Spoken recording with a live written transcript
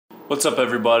What's up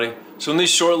everybody? So in these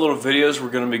short little videos we're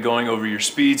going to be going over your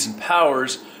speeds and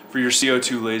powers for your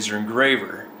CO2 laser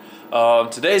engraver.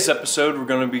 Today's episode we're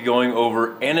going to be going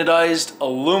over anodized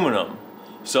aluminum.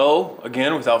 So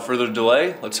again, without further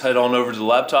delay, let's head on over to the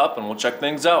laptop and we'll check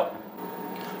things out.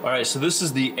 Alright, so this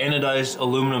is the anodized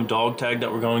aluminum dog tag that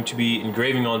we're going to be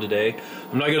engraving on today.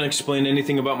 I'm not going to explain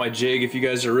anything about my jig. If you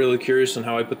guys are really curious on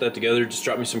how I put that together, just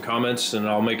drop me some comments and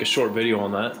I'll make a short video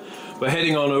on that. But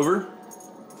heading on over,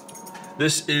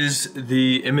 this is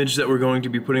the image that we're going to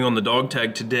be putting on the dog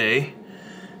tag today,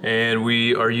 and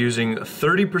we are using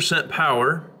 30%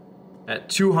 power at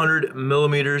 200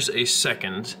 millimeters a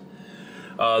second.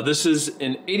 This is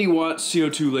an 80 watt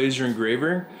CO2 laser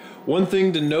engraver. One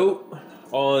thing to note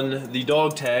on the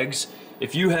dog tags,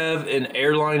 if you have an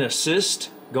airline assist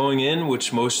going in,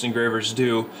 which most engravers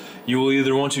do, you will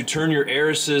either want to turn your air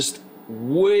assist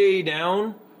way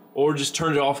down or just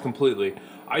turn it off completely.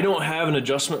 I don't have an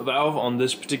adjustment valve on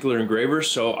this particular engraver,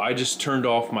 so I just turned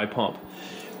off my pump.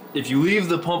 If you leave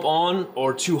the pump on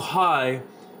or too high,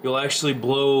 you'll actually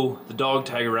blow the dog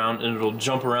tag around and it'll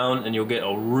jump around and you'll get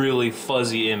a really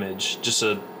fuzzy image. Just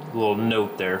a little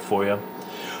note there for you.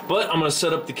 But I'm going to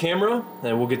set up the camera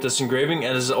and we'll get this engraving.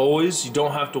 And as always, you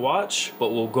don't have to watch, but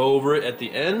we'll go over it at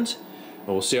the end and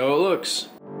we'll see how it looks.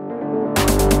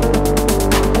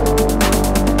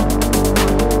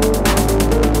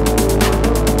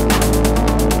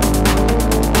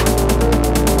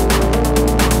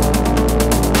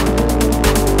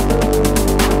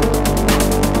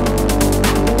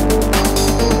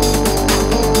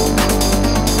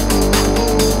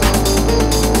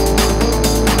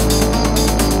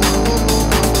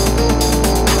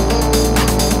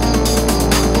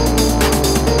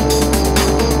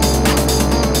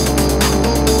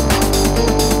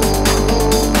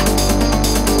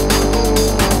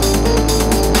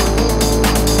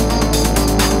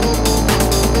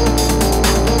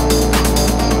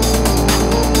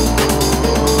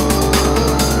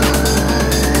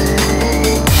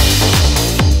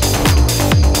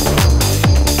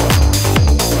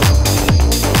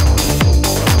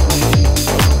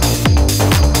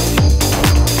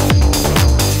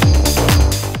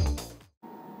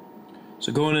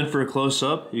 So going in for a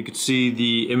close-up, you can see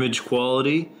the image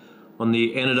quality on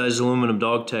the anodized aluminum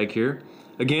dog tag here.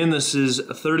 Again, this is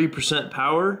 30%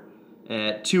 power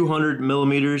at 200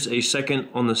 millimeters a second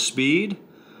on the speed.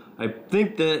 I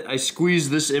think that I squeezed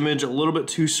this image a little bit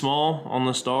too small on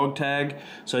this dog tag,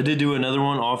 so I did do another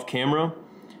one off camera.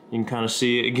 You can kind of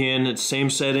see, again, it's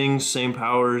same settings, same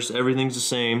powers, everything's the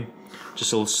same,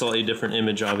 just a slightly different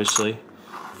image obviously.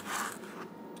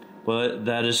 But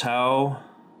that is how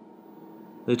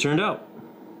they turned out.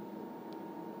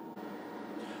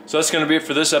 So that's going to be it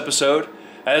for this episode.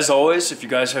 As always, if you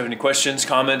guys have any questions,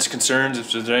 comments, concerns,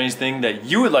 if there's anything that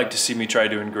you would like to see me try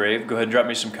to engrave, go ahead and drop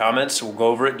me some comments. We'll go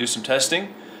over it, do some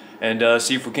testing, and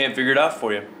see if we can't figure it out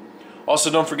for you.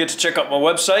 Also, don't forget to check out my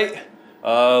website,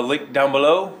 link down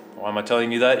below. Why am I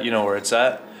telling you that? You know where it's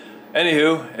at.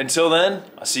 Anywho, until then,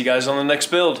 I'll see you guys on the next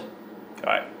build.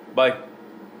 Alright, bye.